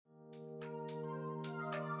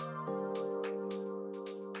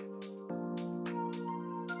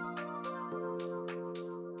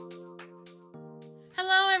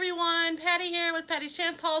Patty here with Patty's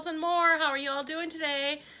Chance Hauls and More. How are you all doing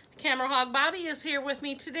today? Camera Hog Bobby is here with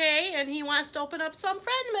me today, and he wants to open up some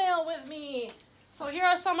friend mail with me. So here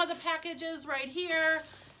are some of the packages right here,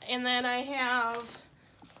 and then I have,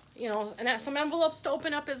 and some envelopes to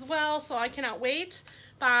open up as well, so I cannot wait.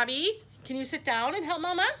 Bobby, can you sit down and help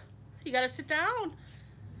Mama? You gotta sit down.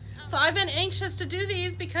 So I've been anxious to do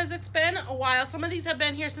these because it's been a while. Some of these have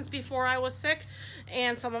been here since before I was sick,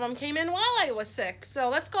 and some of them came in while I was sick. So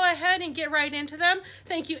let's go ahead and get right into them.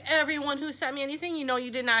 Thank you everyone who sent me anything. You know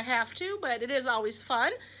you did not have to, but it is always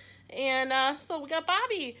fun. And so we got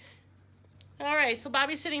Bobby. All right, so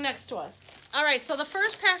Bobby's sitting next to us. All right, so the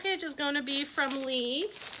first package is going to be from Lee.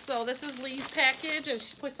 So this is Lee's package, and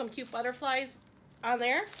she put some cute butterflies on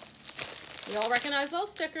there. You all recognize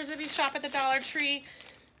those stickers if you shop at the Dollar Tree.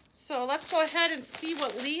 So let's go ahead and see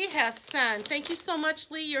what Lee has sent. Thank you so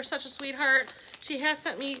much, Lee. You're such a sweetheart. She has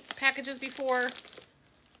sent me packages before.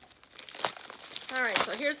 All right,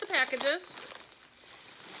 so here's the packages.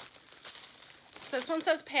 So this one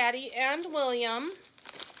says Patty and William.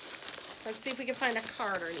 Let's see if we can find a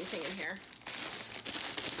card or anything in here.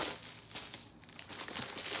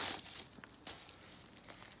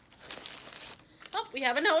 Oh, we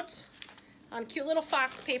have a note on cute little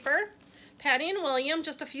fox paper. Patty and William,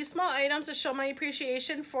 just a few small items to show my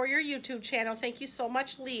appreciation for your YouTube channel. Thank you so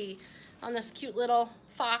much, Lee, on this cute little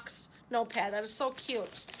fox notepad. That is so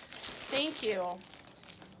cute. Thank you.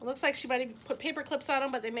 It looks like she might have put paper clips on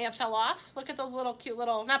them, but they may have fell off. Look at those little cute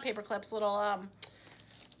little, not paper clips, little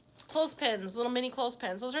clothespins, little mini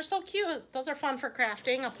clothespins. Those are so cute. Those are fun for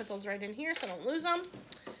crafting. I'll put those right in here so I don't lose them.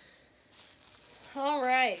 All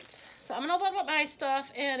right, so I'm gonna open up my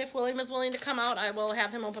stuff, and if William is willing to come out, I will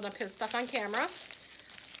have him open up his stuff on camera.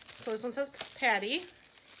 So this one says Patty.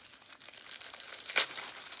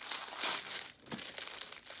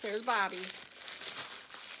 Here's Bobby.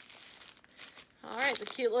 All right, the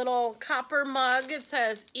cute little copper mug. It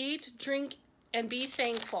says, eat, drink, and be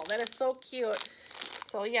thankful. That is so cute.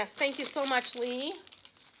 So yes, thank you so much, Lee.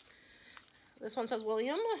 This one says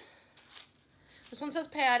William. This one says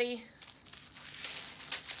Patty.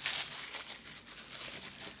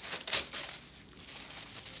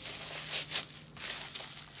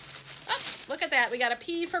 Look at that. We got a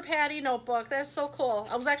P for Patty notebook. That's so cool.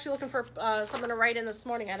 I was actually looking for something to write in this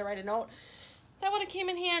morning. I had to write a note. That would have came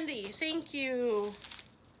in handy. Thank you.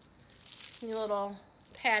 Your little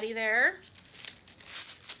Patty there.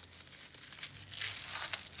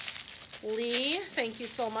 Lee, thank you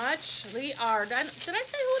so much. Lee R. Did I say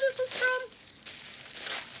who this was from?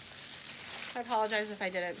 I apologize if I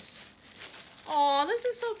didn't. Oh, this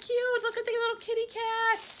is so cute. Look at the little kitty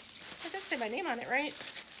cat. I did say my name on it, right?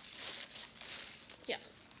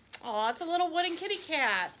 Yes. Oh, it's a little wooden kitty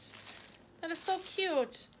cat. That is so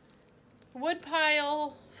cute.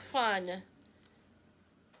 Woodpile fun.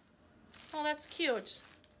 Oh, that's cute.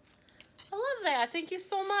 I love that. Thank you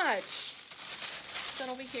so much. Put that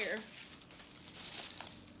over here.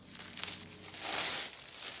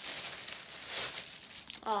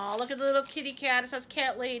 Oh, look at the little kitty cat. It says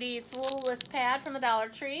Cat Lady. It's a little list pad from the Dollar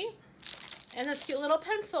Tree. And this cute little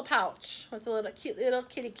pencil pouch with the little cute little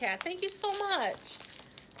kitty cat. Thank you so much.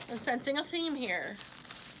 I'm sensing a theme here.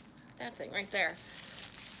 That thing right there.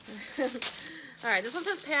 All right, this one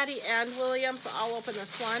says Patty and William, so I'll open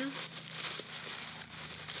this one.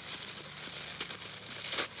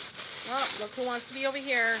 Oh, look who wants to be over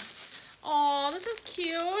here. Oh, this is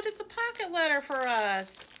cute. It's a pocket letter for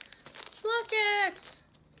us. Look it.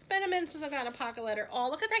 It's been a minute since I've gotten a pocket letter. Oh,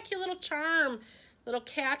 look at that cute little charm. Little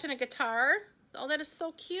cat and a guitar. Oh, that is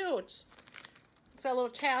so cute. It's got a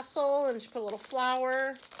little tassel, and she put a little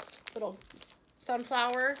flower, little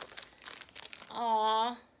sunflower.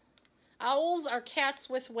 Aw. Owls are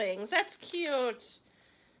cats with wings. That's cute.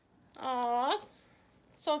 Aw.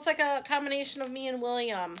 So it's like a combination of me and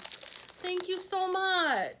William. Thank you so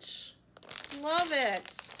much. Love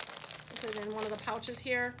it. Put it in one of the pouches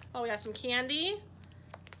here. Oh, we got some candy.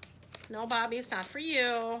 No, Bobby, it's not for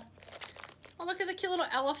you. Oh, look at the cute little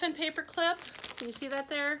elephant paper clip. Can you see that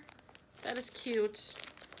there? That is cute.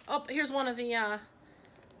 Oh, here's one of the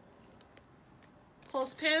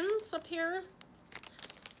clothespins up here.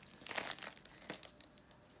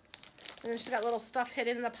 And then she's got little stuff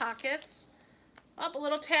hidden in the pockets. Up, a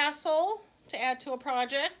little tassel to add to a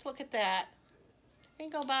project. Look at that. Here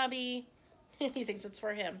you go, Bobby. He thinks it's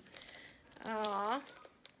for him. Aw.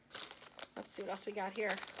 Let's see what else we got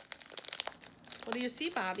here. What do you see,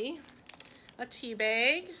 Bobby? A tea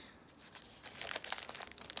bag.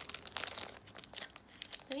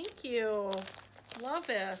 Thank you. Love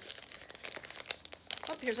this.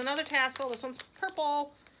 Oh, here's another tassel. This one's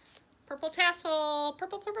purple. Purple tassel.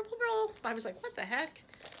 Purple, purple, purple. Bobby's like, what the heck?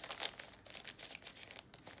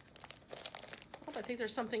 Oh, I think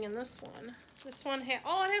there's something in this one. This one,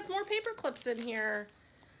 oh, it has more paper clips in here.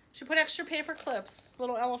 She put extra paper clips,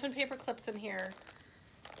 little elephant paper clips in here.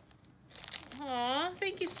 Aw,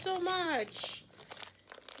 thank you so much.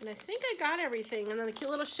 And I think I got everything. And then a cute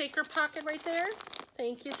little shaker pocket right there.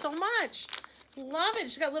 Thank you so much. Love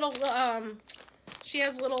it. She's got little, she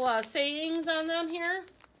has little sayings on them here.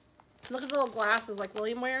 Look at the little glasses like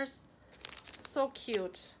William wears. So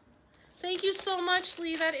cute. Thank you so much,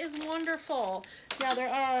 Lee. That is wonderful. Now, there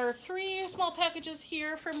are 3 small packages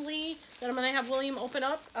here from Lee that I'm going to have William open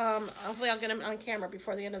up. Hopefully, I'll get him on camera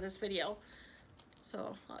before the end of this video.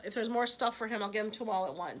 So, if there's more stuff for him, I'll give him to him all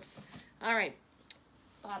at once. All right.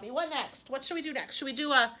 Bobby, what next? What should we do next? Should we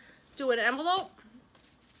do an envelope?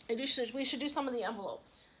 We should do some of the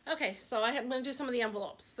envelopes. Okay, so I'm going to do some of the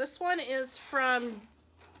envelopes. This one is from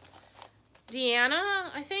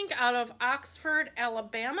Deanna, I think, out of Oxford,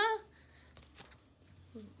 Alabama.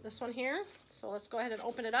 This one here. So let's go ahead and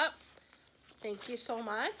open it up. Thank you so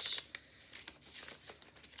much.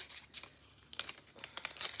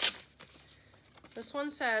 This one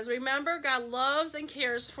says, remember, God loves and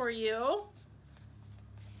cares for you.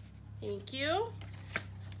 Thank you.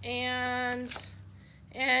 And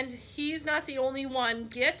he's not the only one.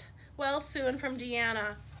 Get well soon, from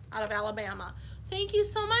Deanna out of Alabama. Thank you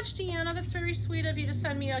so much, Deanna. That's very sweet of you to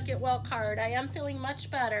send me a get well card. I am feeling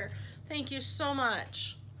much better. Thank you so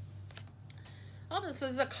much. Oh, this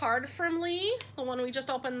is a card from Lee, the one we just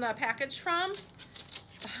opened the package from.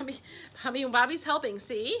 Bobby's helping,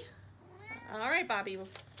 see? All right, Bobby.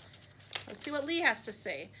 Let's see what Lee has to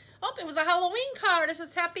say. Oh, it was a Halloween card. It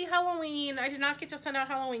says, Happy Halloween. I did not get to send out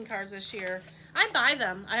Halloween cards this year. I buy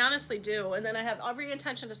them. I honestly do. And then I have every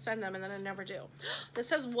intention to send them, and then I never do. This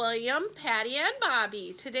says, William, Patty, and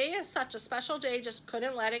Bobby. Today is such a special day. Just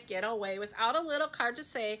couldn't let it get away without a little card to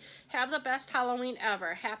say, have the best Halloween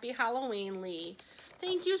ever. Happy Halloween, Lee.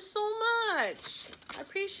 Thank you so much. I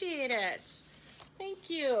appreciate it. Thank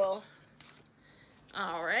you.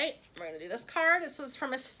 All right, we're going to do this card. This was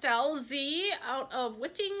from Estelle Z out of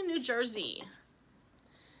Whitting, New Jersey.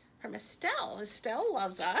 From Estelle. Estelle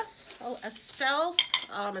loves us. Oh, Estelle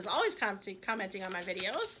is always commenting on my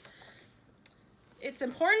videos. It's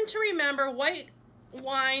important to remember white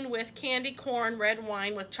wine with candy corn, red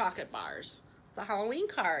wine with chocolate bars. It's a Halloween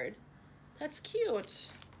card. That's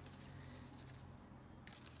cute.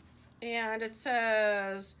 And it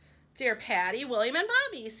says, Dear Patty, William, and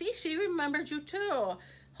Bobby. See, she remembered you too.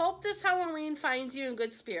 Hope this Halloween finds you in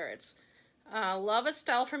good spirits. Love,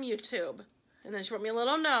 Estelle from YouTube. And then she wrote me a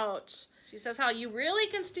little note. She says how you really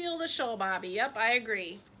can steal the show, Bobby. Yep, I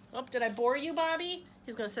agree. Oh, did I bore you, Bobby?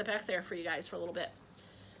 He's going to sit back there for you guys for a little bit.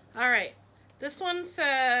 All right. This one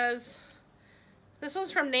says, this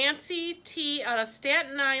one's from Nancy T out of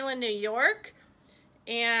Staten Island, New York.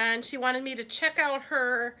 And she wanted me to check out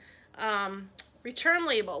her return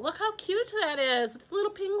label. Look how cute that is. It's a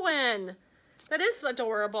little penguin. That is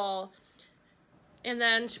adorable. And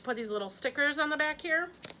then she put these little stickers on the back here.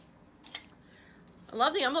 I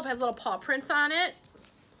love the envelope. It has little paw prints on it.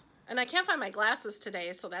 And I can't find my glasses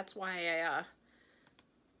today, so that's why I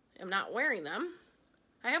am not wearing them.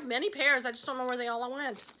 I have many pairs. I just don't know where they all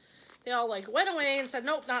went. They all like went away and said,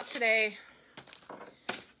 nope, not today.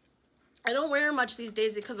 I don't wear much these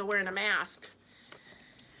days because of wearing a mask.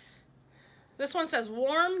 This one says,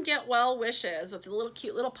 warm get well wishes with the little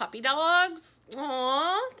cute little puppy dogs.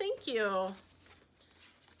 Aw, thank you.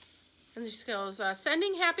 And she goes,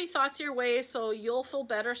 sending happy thoughts your way so you'll feel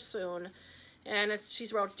better soon. And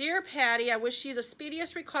she's wrote, Dear Patty, I wish you the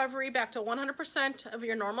speediest recovery back to 100% of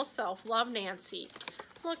your normal self. Love, Nancy.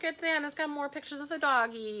 Look at that. It's got more pictures of the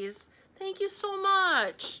doggies. Thank you so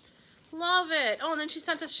much. Love it. Oh, and then she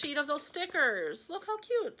sent a sheet of those stickers. Look how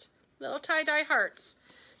cute. Little tie-dye hearts.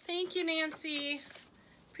 Thank you, Nancy.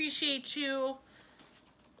 Appreciate you.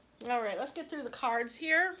 All right, let's get through the cards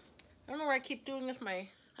here. I don't know where I keep doing with my...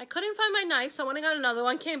 I couldn't find my knife, so when I got another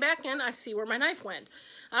one, came back in, I see where my knife went.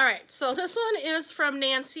 All right, so this one is from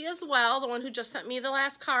Nancy as well, the one who just sent me the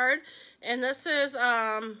last card. And this is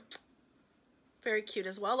very cute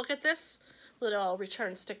as well. Look at this little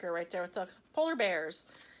return sticker right there with the polar bears.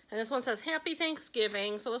 And this one says, Happy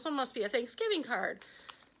Thanksgiving. So this one must be a Thanksgiving card.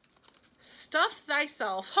 Stuff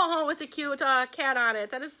thyself. Oh, with the cute cat on it.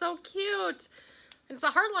 That is so cute. It's a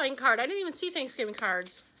hardline card. I didn't even see Thanksgiving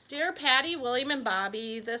cards. Dear Patty, William, and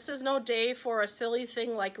Bobby, this is no day for a silly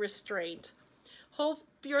thing like restraint. Hope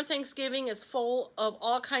your Thanksgiving is full of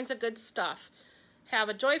all kinds of good stuff. Have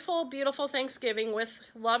a joyful, beautiful Thanksgiving with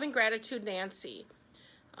love and gratitude, Nancy.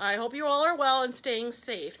 I hope you all are well and staying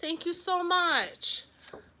safe. Thank you so much.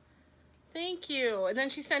 Thank you. And then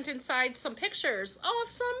she sent inside some pictures of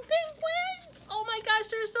some penguins. Oh my gosh,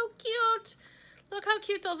 they're so cute. Look how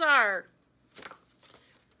cute those are.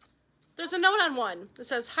 There's a note on one that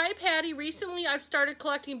says, "Hi Patty, recently I've started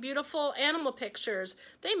collecting beautiful animal pictures.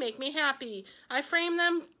 They make me happy. I frame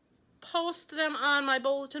them, post them on my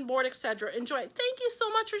bulletin board, etc. Enjoy." Thank you so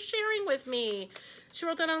much for sharing with me. She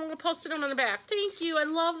wrote that on, I'm going to post it on the back. Thank you. I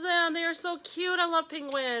love them. They are so cute. I love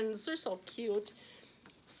penguins. They're so cute.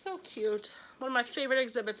 So cute. One of my favorite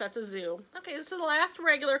exhibits at the zoo. Okay, this is the last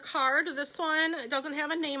regular card. This one, it doesn't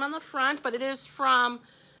have a name on the front, but it is from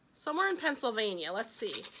somewhere in Pennsylvania. Let's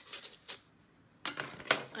see.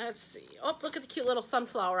 Let's see. Oh, look at the cute little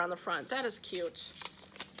sunflower on the front. That is cute.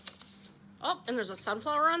 Oh, and there's a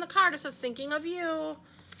sunflower on the card. It says, "Thinking of you.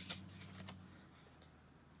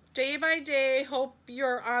 Day by day, hope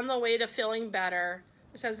you're on the way to feeling better."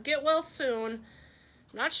 It says, "Get well soon."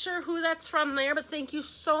 I'm not sure who that's from there, but thank you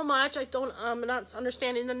so much. I'm not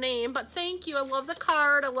understanding the name, but thank you. I love the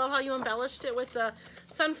card. I love how you embellished it with the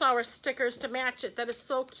sunflower stickers to match it. That is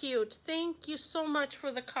so cute. Thank you so much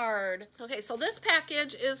for the card. Okay, so this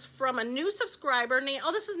package is from a new subscriber.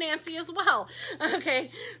 Oh, this is Nancy as well.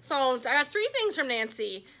 Okay, so I got 3 things from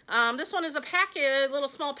Nancy. This one is a package, little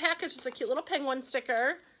small package with a cute little penguin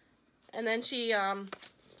sticker. And then she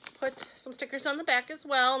put some stickers on the back as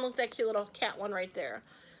well. And look at that cute little cat one right there.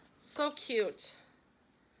 So cute.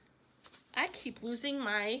 I keep losing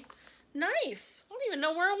my knife. I don't even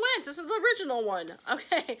know where it went. This is the original one.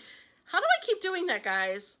 Okay. How do I keep doing that,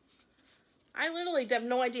 guys? I literally have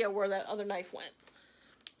no idea where that other knife went.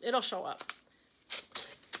 It'll show up.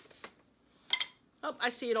 Oh, I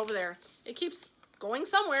see it over there. It keeps going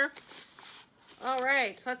somewhere. All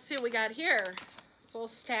right. Let's see what we got here. It's a little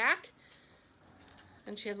stack.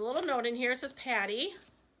 And she has a little note in here. It says Patty.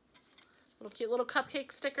 Little cute little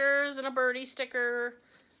cupcake stickers and a birdie sticker.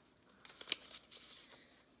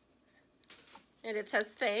 And it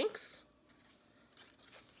says thanks.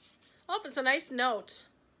 Oh, it's a nice note.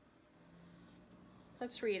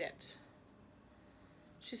 Let's read it.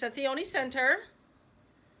 She said Theone sent her.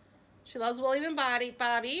 She loves William and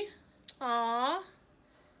Bobby. Aww.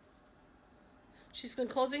 She's been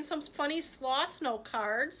closing some funny sloth note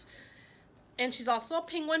cards. And she's also a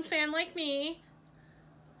penguin fan like me.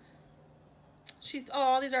 These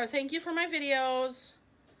are thank you for my videos.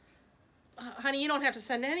 Honey, you don't have to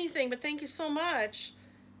send anything, but thank you so much.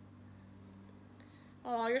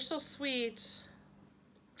 Oh, you're so sweet.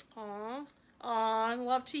 Aw. Aw,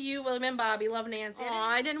 love to you, William and Bobby. Love, Nancy. Aw,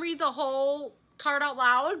 I didn't read the whole card out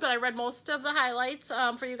loud, but I read most of the highlights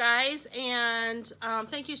for you guys. And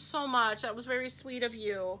thank you so much. That was very sweet of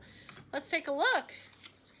you. Let's take a look.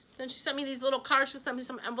 Then she sent me these little cards. She sent me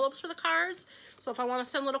some envelopes for the cards. So if I want to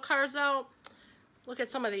send little cards out, look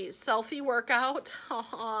at some of these. Selfie workout.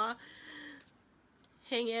 Aww.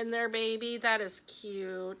 Hang in there, baby. That is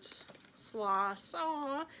cute. Sloths.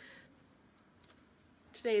 Aww.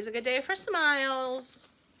 Today's a good day for smiles.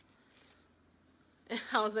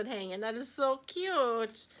 How's it hanging? That is so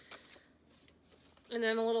cute. And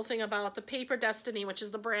then a little thing about the Paper Destiny, which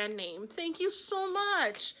is the brand name. Thank you so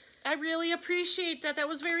much. I really appreciate that. That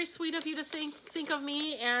was very sweet of you to think of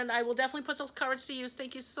me, and I will definitely put those cards to use.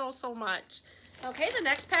 Thank you so, so much. Okay, the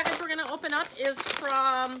next package we're going to open up is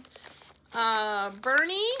from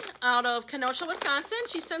Bernie out of Kenosha, Wisconsin.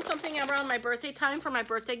 She sent something around my birthday time for my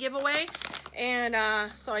birthday giveaway, and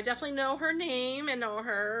so I definitely know her name and know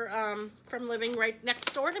her from living right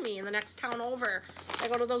next door to me in the next town over. I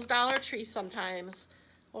go to those Dollar Trees sometimes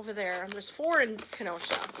over there. There's 4 in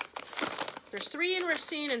Kenosha. There's 3 in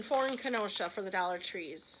Racine and 4 in Kenosha for the Dollar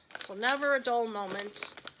Trees. So never a dull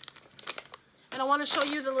moment. And I want to show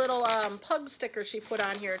you the little pug sticker she put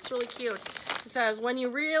on here. It's really cute. It says, "When you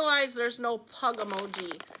realize there's no pug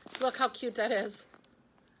emoji." Look how cute that is.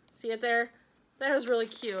 See it there? That is really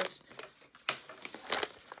cute.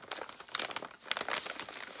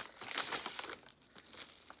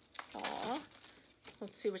 Aw.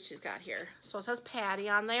 Let's see what she's got here. So it says Patty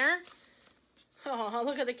on there. Oh,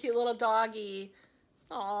 look at the cute little doggy.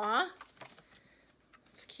 Aw.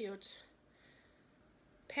 It's cute.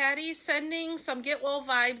 Patty, sending some get well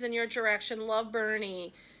vibes in your direction. Love,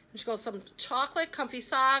 Bernie. And she goes, some chocolate, comfy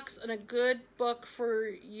socks, and a good book for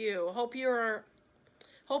you. Hope you are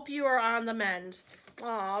on the mend.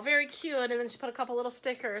 Aw, very cute. And then she put a couple little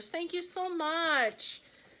stickers. Thank you so much.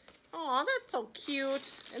 Aw, that's so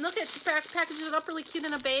cute. And look at, she packaged it up really cute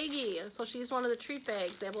in a baggie. So she used one of the treat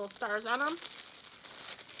bags. They have little stars on them.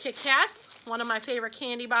 Kit Kats, one of my favorite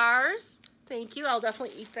candy bars. Thank you. I'll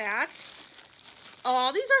definitely eat that.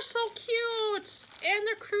 Oh, these are so cute. And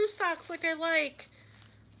they're crew socks like I like.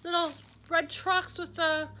 Little red trucks with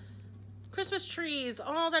the Christmas trees.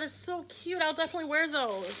 Oh, that is so cute. I'll definitely wear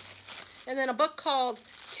those. And then a book called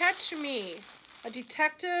Catch Me, a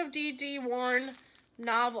Detective D.D. Warren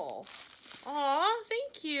novel. Aw,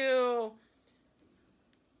 thank you.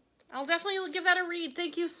 I'll definitely give that a read.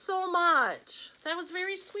 Thank you so much. That was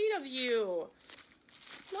very sweet of you.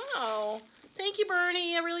 Wow. Thank you,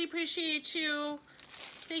 Bernie. I really appreciate you.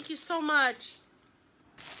 Thank you so much.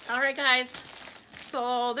 All right, guys.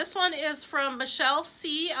 So this one is from Michelle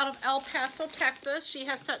C. out of El Paso, Texas. She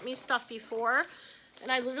has sent me stuff before. And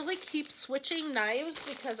I literally keep switching knives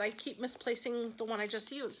because I keep misplacing the one I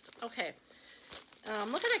just used. Okay.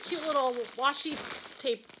 Look at that cute little washi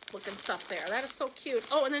tape looking stuff there. That is so cute.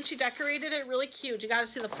 Oh, and then she decorated it really cute. You got to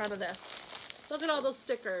see the front of this. Look at all those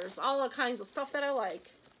stickers. All the kinds of stuff that I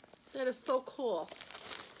like. That is so cool.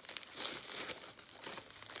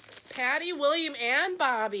 Patty, William, and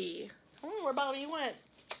Bobby. I don't know where Bobby went.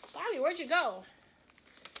 Bobby, where'd you go?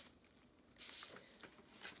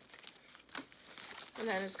 And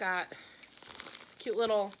then it's got cute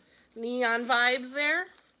little neon vibes there.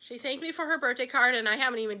 She thanked me for her birthday card, and I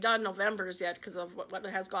haven't even done November's yet because of what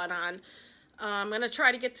has gone on. I'm going to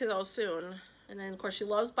try to get to those soon. And then, of course, she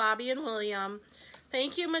loves Bobby and William.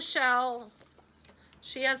 Thank you, Michelle.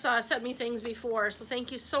 She has sent me things before, so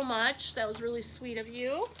thank you so much. That was really sweet of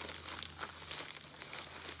you.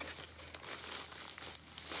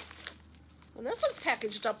 And this one's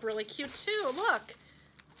packaged up really cute, too. Look.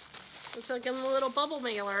 It's like a little bubble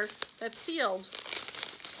mailer that's sealed.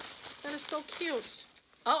 That is so cute.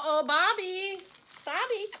 Uh-oh, Bobby.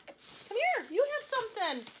 Bobby, come here. You have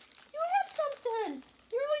something. You have something.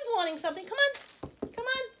 You're always wanting something. Come on. Come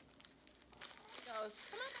on. There it goes.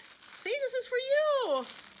 Come on. See, this is for you.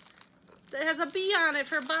 It has a B on it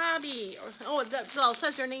for Bobby. Oh, it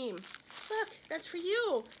says your name. Look, that's for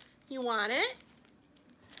you. You want it?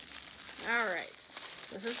 All right.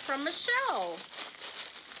 This is from Michelle.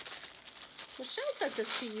 Michelle sent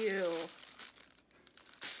this to you.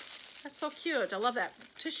 That's so cute. I love that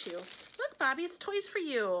tissue. Look, Bobby, it's toys for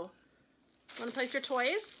you. Want to play with your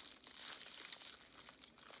toys?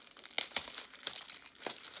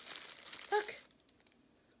 Look.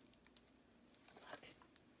 Look.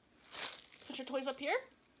 Put your toys up here.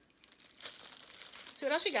 See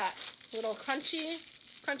what else you got. Little crunchy.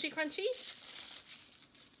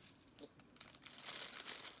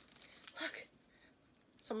 Look.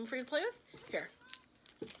 Something for you to play with? Here.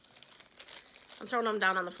 I'm throwing them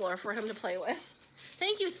down on the floor for him to play with.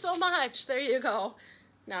 Thank you so much. There you go.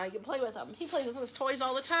 Now you can play with them. He plays with his toys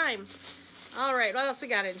all the time. All right, what else we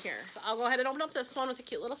got in here? So I'll go ahead and open up this one with a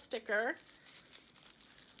cute little sticker.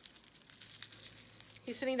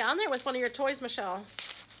 He's sitting down there with one of your toys, Michelle.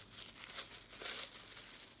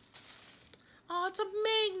 Oh, it's a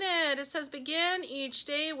magnet. It says begin each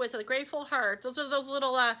day with a grateful heart. Those are those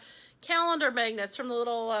little calendar magnets from the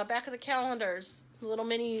little back of the calendars. The little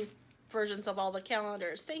mini versions of all the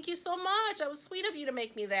calendars. Thank you so much. That was sweet of you to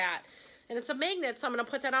make me that. And it's a magnet, so I'm going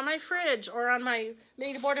to put that on my fridge or on my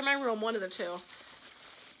magnet board in my room, one of the two.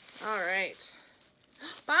 All right.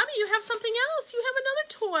 Bobby, you have something else. You have another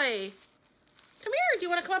toy. Come here. Do you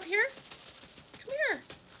want to come up here? Come here.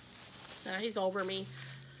 Nah, he's over me.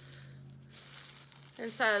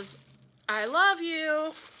 And says, I love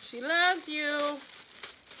you. She loves you.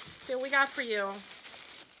 See what we got for you.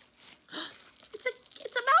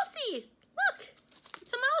 It's a mousey. Look,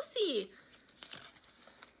 it's a mousey.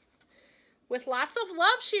 With lots of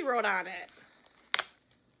love, she wrote on it.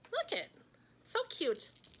 Look it. So cute.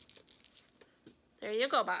 There you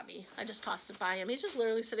go, Bobby. I just tossed it by him. He's just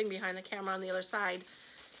literally sitting behind the camera on the other side.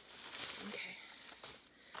 Okay.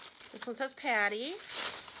 This one says Patty.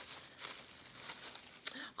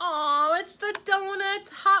 Oh, it's the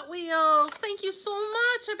donut Hot Wheels. Thank you so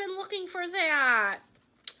much. I've been looking for that.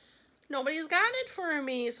 Nobody's gotten it for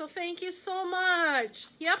me, so thank you so much.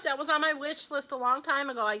 Yep, that was on my wish list a long time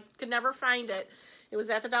ago. I could never find it. It was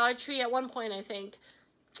at the Dollar Tree at one point, I think.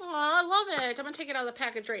 Oh, I love it. I'm going to take it out of the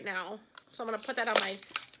package right now. So I'm going to put that on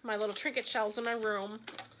my little trinket shelves in my room.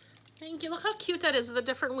 Thank you. Look how cute that is with the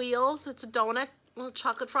different wheels. It's a donut, a little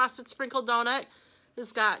chocolate frosted sprinkled donut.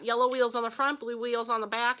 It's got yellow wheels on the front, blue wheels on the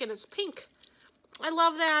back, and it's pink. I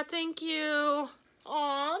love that. Thank you.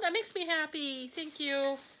 Aw, that makes me happy. Thank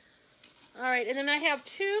you. All right, and then I have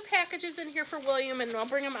 2 packages in here for William, and I'll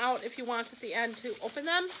bring them out if he wants at the end to open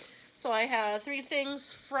them. So I have 3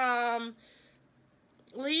 things from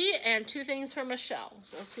Lee and 2 things from Michelle.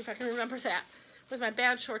 So let's see if I can remember that with my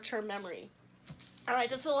bad short-term memory. All right,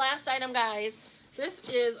 this is the last item, guys. This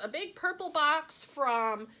is a big purple box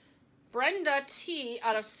from Brenda T.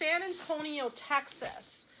 out of San Antonio,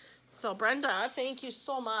 Texas. So Brenda, thank you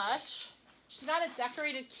so much. She's got it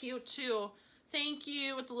decorated cute too. Thank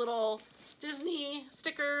you with the little Disney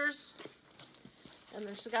stickers. And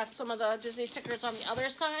then she's got some of the Disney stickers on the other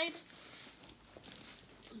side.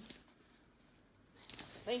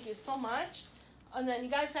 So thank you so much. And then you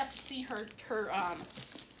guys have to see her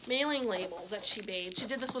mailing labels that she made. She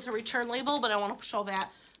did this with a return label, but I want to show that.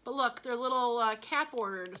 But look, they're little cat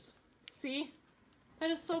borders. See? That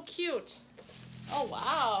is so cute. Oh,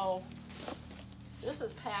 wow. This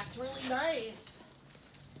is packed really nice.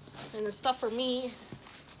 And it's stuff for me.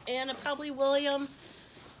 And probably William.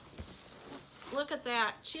 Look at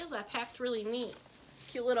that. She has that packed really neat.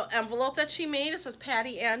 Cute little envelope that she made. It says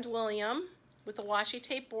Patty and William with a washi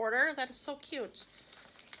tape border. That is so cute.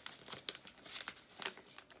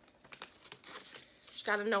 She's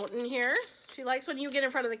got a note in here. She likes when you get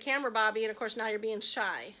in front of the camera, Bobby, and of course now you're being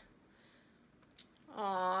shy.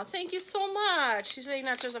 Aw, thank you so much. She's saying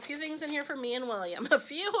that there's a few things in here for me and William. A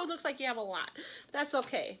few? It looks like you have a lot. That's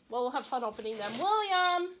okay. We'll have fun opening them.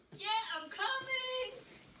 William! Yeah, I'm coming!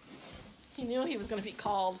 He knew he was going to be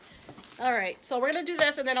called. All right, so we're going to do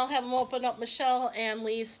this, and then I'll have him open up Michelle and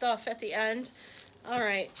Lee's stuff at the end. All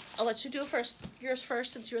right, I'll let you do yours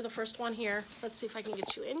first, since you're the first one here. Let's see if I can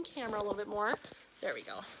get you in camera a little bit more. There we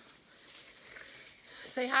go.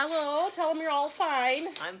 Say hello. Tell him you're all fine.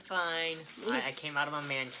 I'm fine. I came out of my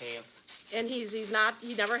man cave. And he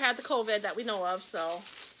never had the COVID that we know of, so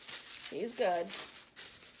he's good.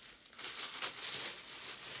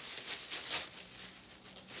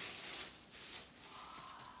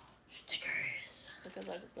 Stickers. Because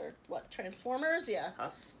they're what, Transformers? Yeah. Huh?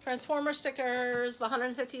 Transformer stickers, the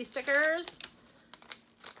 150 stickers.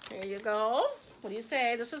 There you go. What do you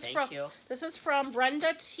say? This is This is from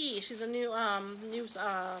Brenda T. She's a new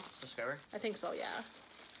subscriber. I think so, yeah.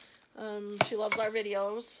 She loves our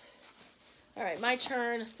videos. All right, my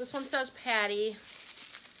turn. This one says Patty.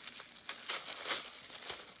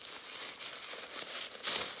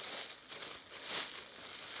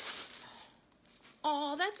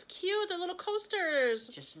 Oh, that's cute. They're little coasters.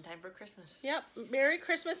 Just in time for Christmas. Yep. Merry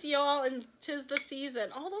Christmas, y'all, and 'tis the season.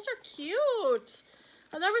 Oh, those are cute.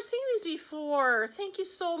 I've never seen these before. Thank you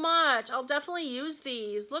so much. I'll definitely use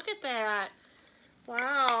these. Look at that.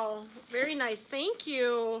 Wow. Very nice. Thank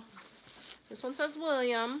you. This one says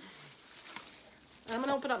William. I'm going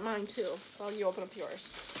to open up mine, too, while you open up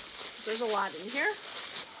yours. There's a lot in here.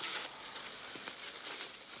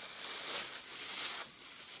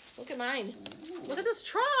 Look at mine. Look at this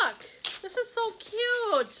truck. This is so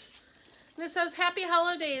cute. And it says Happy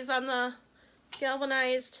Holidays on the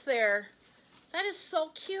galvanized there. That is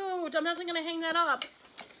so cute. I'm definitely going to hang that up.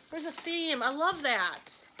 There's a theme. I love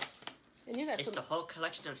that. And you got It's the whole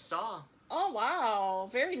collection of Saw. Oh, wow.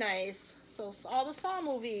 Very nice. So, all the Saw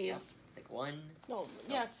movies. Yep. Like one. No,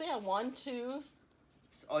 yeah, say 1, 2.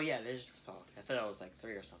 Oh, yeah, there's Saw. I thought it was like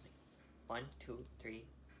 3 or something. 1, 2, 3.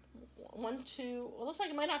 1, 2. Well, it looks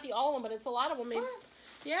like it might not be all of them, but it's a lot of them. Maybe.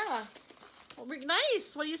 Yeah. Well,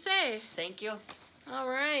 nice. What do you say? Thank you. All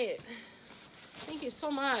right. Thank you so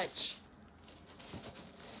much.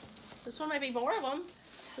 This one might be more of them.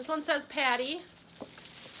 This one says Patty.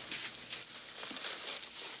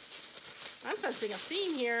 I'm sensing a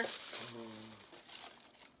theme here.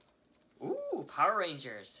 Ooh, Power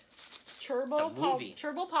Rangers. Turbo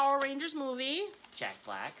Power Rangers movie. Jack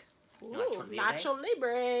Black. Ooh, Nacho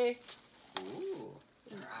Libre. Ooh,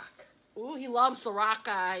 The Rock. Ooh, he loves The Rock,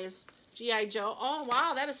 guys. G.I. Joe. Oh,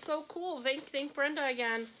 wow, that is so cool. Thank Brenda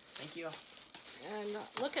again. Thank you. And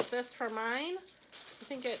look at this for mine. I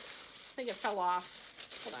think it fell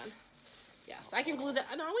off. Hold on. Yes, I can glue that.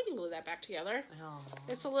 No, we can glue that back together. Oh.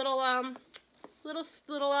 It's a little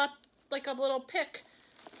like a little pick.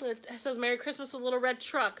 It says Merry Christmas with a little red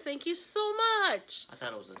truck. Thank you so much. I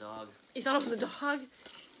thought it was a dog. You thought it was a dog?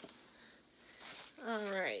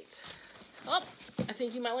 All right. Oh, I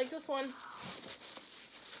think you might like this one.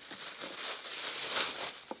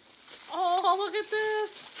 Oh, look at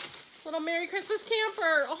this. Little Merry Christmas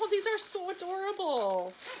camper. Oh, these are so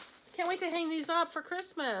adorable. Can't wait to hang these up for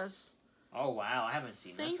Christmas. Oh, wow. I haven't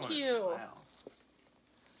seen this one. Thank you. Wow.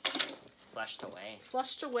 Flushed Away.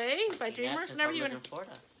 Flushed Away by Dreamers. Never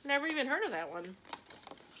even heard of that one.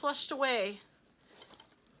 Flushed Away.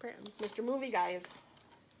 Mr. Movie Guy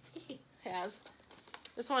has.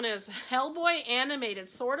 This one is Hellboy Animated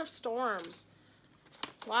Sword of Storms.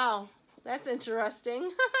 Wow, that's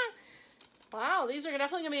interesting. Wow, these are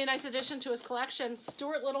definitely going to be a nice addition to his collection.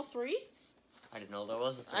 Stuart Little 3? I didn't know there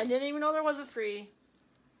was a 3. I didn't even know there was a 3.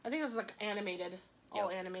 I think this is like animated. All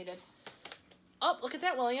animated. Oh, look at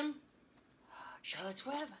that, William. Charlotte's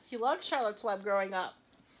Web. He loved Charlotte's Web growing up.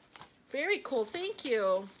 Very cool. Thank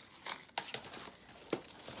you.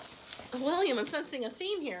 William, I'm sensing a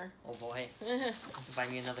theme here. Oh boy.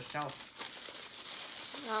 Find me another shelf.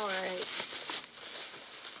 All right.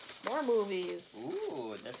 More movies.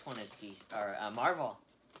 Ooh, this one is DC or Marvel.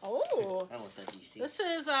 Oh. I almost said DC. This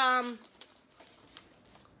is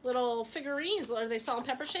little figurines. Are they selling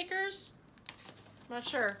pepper shakers? I'm not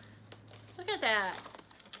sure. Look at that.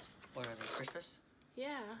 What are they? Christmas?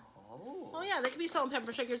 Yeah. Oh. Oh yeah, they could be selling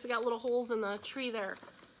pepper shakers. They got little holes in the tree there.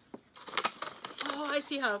 Oh, I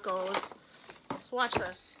see how it goes. So watch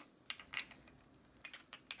this.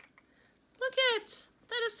 Look it.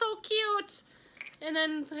 That is so cute. And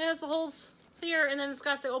then it has the holes here, and then it's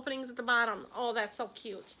got the openings at the bottom. Oh, that's so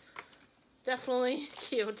cute. Definitely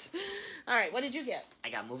cute. All right, what did you get? I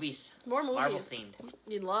got movies. More movies. Marvel themed.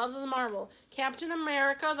 He loves his Marvel. Captain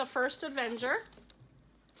America, the First Avenger.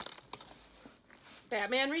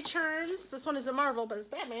 Batman Returns. This one isn't Marvel, but it's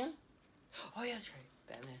Batman. Oh yeah, that's right.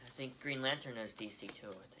 Batman. I think Green Lantern is DC too,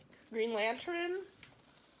 I think. Green Lantern.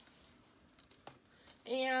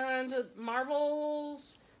 And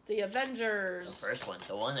Marvel's The Avengers. The first one.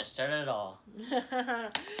 The one that started it all.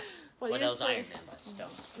 What do you that was say? Iron Man, but still.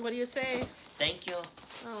 What do you say? Thank you.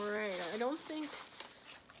 All right. I don't think...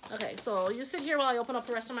 Okay, so you sit here while I open up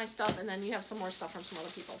the rest of my stuff, and then you have some more stuff from some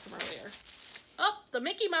other people from earlier. Oh, the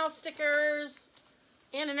Mickey Mouse stickers.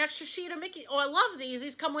 And an extra sheet of Mickey. Oh, I love these.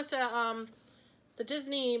 These come with the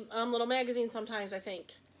Disney little magazine sometimes, I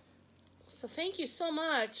think. So thank you so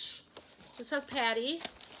much. This says Patty.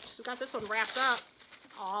 She's got this one wrapped up.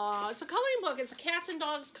 Oh, it's a coloring book. It's a cats and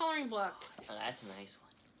dogs coloring book. Oh, that's a nice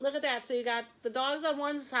one. Look at that. So you got the dogs on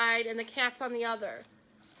one side and the cats on the other.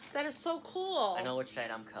 That is so cool. I know which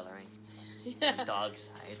side I'm coloring. Yeah. The dog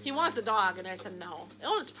side. He wants a dog, and I said no.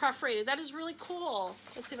 Oh, it's perforated. That is really cool.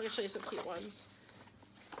 Let's see if I can show you some cute ones.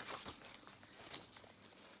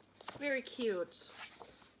 Very cute.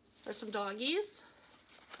 There's some doggies.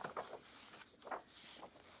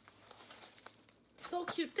 So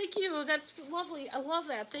cute. Thank you. That's lovely. I love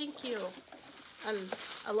that. Thank you. And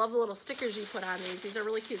I love the little stickers you put on these. These are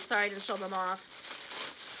really cute. Sorry I didn't show them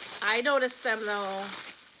off. I noticed them, though.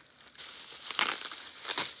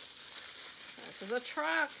 This is a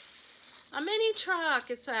truck. A mini truck,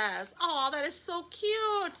 it says. Oh, that is so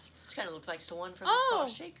cute. This kind of looks like the one from the salt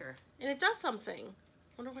shaker. And it does something.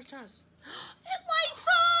 Wonder what it does. It lights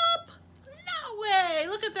up! No way!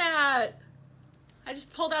 Look at that. I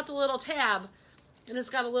just pulled out the little tab, and it's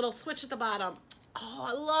got a little switch at the bottom. Oh,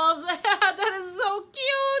 I love that. That is so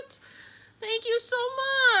cute. Thank you so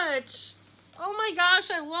much. Oh my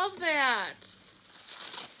gosh, I love that.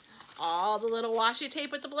 All the little washi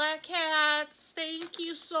tape with the black cats. Thank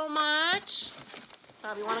you so much.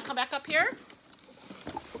 You want to come back up here?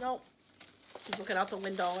 Nope. He's looking out the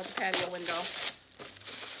window, at the patio window.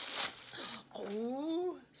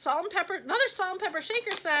 Oh, salt and pepper, another salt and pepper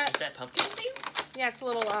shaker set. Is that pumpkin thing? Yeah, it's a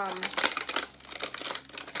little,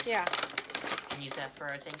 yeah. Can use that for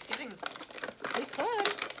our Thanksgiving. We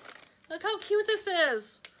could. Look how cute this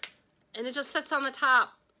is. And it just sits on the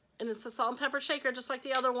top. And it's a salt and pepper shaker just like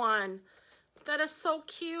the other one. That is so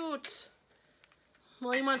cute.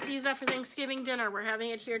 William wants to use that for Thanksgiving dinner. We're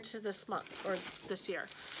having it here to this month, or this year.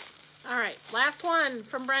 All right, last one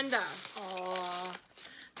from Brenda. Oh,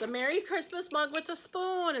 the Merry Christmas mug with the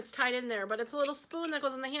spoon. It's tied in there, but it's a little spoon that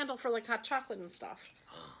goes in the handle for like hot chocolate and stuff.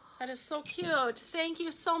 That is so cute. Thank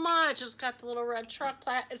you so much. It's got the little red truck.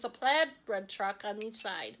 It's a plaid red truck on each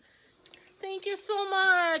side. Thank you so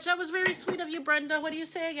much. That was very sweet of you, Brenda. What do you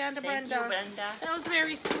say again to Brenda? Thank you, Brenda. That was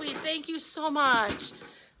very sweet. Thank you so much.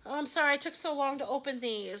 Oh, I'm sorry I took so long to open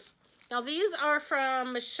these. Now, these are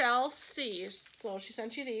from Michelle C. So she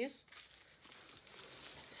sent you these.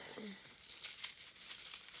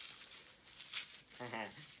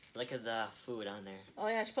 Look at the food on there. Oh,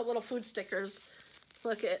 yeah, she put little food stickers.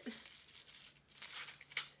 Look at.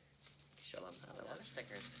 Show them the other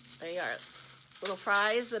stickers. There you are. Little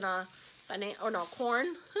fries and a banana, or no,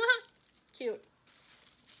 corn. Cute.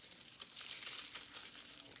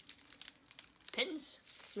 Pins.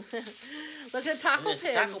 Look at taco pins.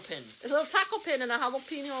 Taco pin. A little taco pin and a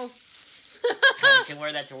jalapeno. You can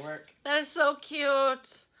wear that to work. That is so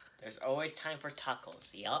cute. There's always time for tacos.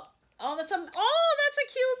 Yup. Oh, that's a cute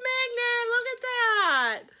magnet. Look at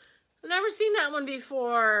that. I've never seen that one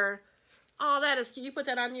before. Oh, that is cute. You put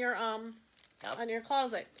that on your on your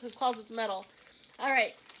closet. His closet's metal. All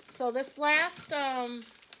right. So this last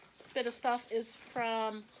bit of stuff is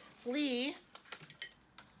from Lee.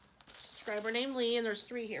 Subscriber named Lee, and there's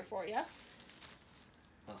 3 here for you.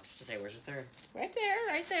 Oh, should say, where's the third? Right there,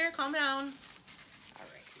 right there. Calm down. All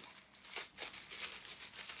right.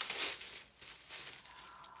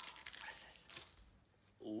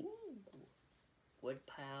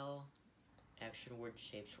 action word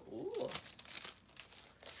shapes. Ooh.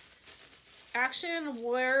 Action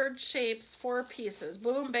word shapes, 4 pieces.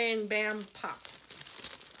 Boom, bang, bam, pop.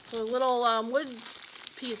 So little wood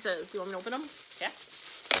pieces. You want me to open them? Yeah.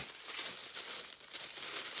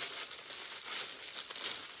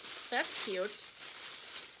 That's cute.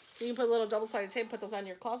 You can put a little double-sided tape, put those on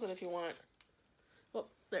your closet if you want. Oh,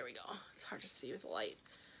 there we go. It's hard to see with the light.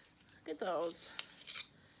 Look at those.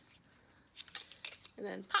 And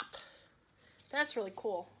then pop. That's really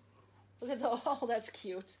cool. Look at those. Oh, that's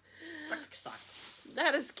cute. Breakfast socks.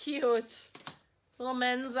 That is cute. Little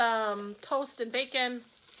men's toast and bacon.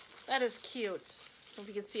 That is cute. I don't know if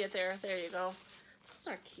you can see it there. There you go.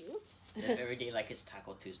 Those are cute. Every day like it's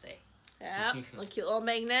Taco Tuesday. Yeah, a cute little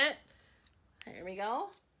magnet. There we go.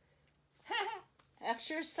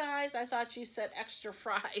 Exercise. I thought you said extra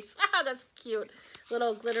fries. That's cute.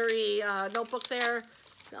 Little glittery notebook there.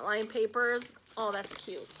 Got lined paper. Oh, that's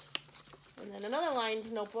cute. And then another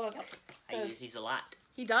lined notebook. Yep. Says, I use these a lot.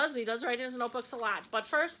 He does write in his notebooks a lot. But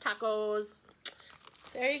first, tacos.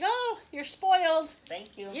 There you go. You're spoiled.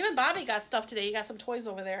 Thank you. Even Bobby got stuff today. He got some toys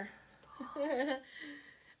over there.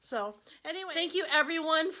 So, anyway, thank you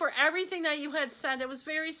everyone for everything that you had sent. It was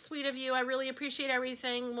very sweet of you. I really appreciate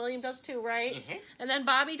everything. William does too, right? Mm-hmm. And then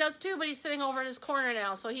Bobby does too, but he's sitting over in his corner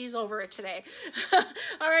now, so he's over it today.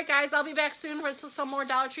 All right, guys, I'll be back soon with some more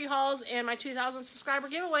Dollar Tree hauls and my 2,000 subscriber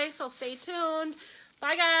giveaway, so stay tuned.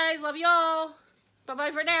 Bye, guys. Love y'all. Bye-bye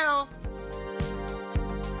for now.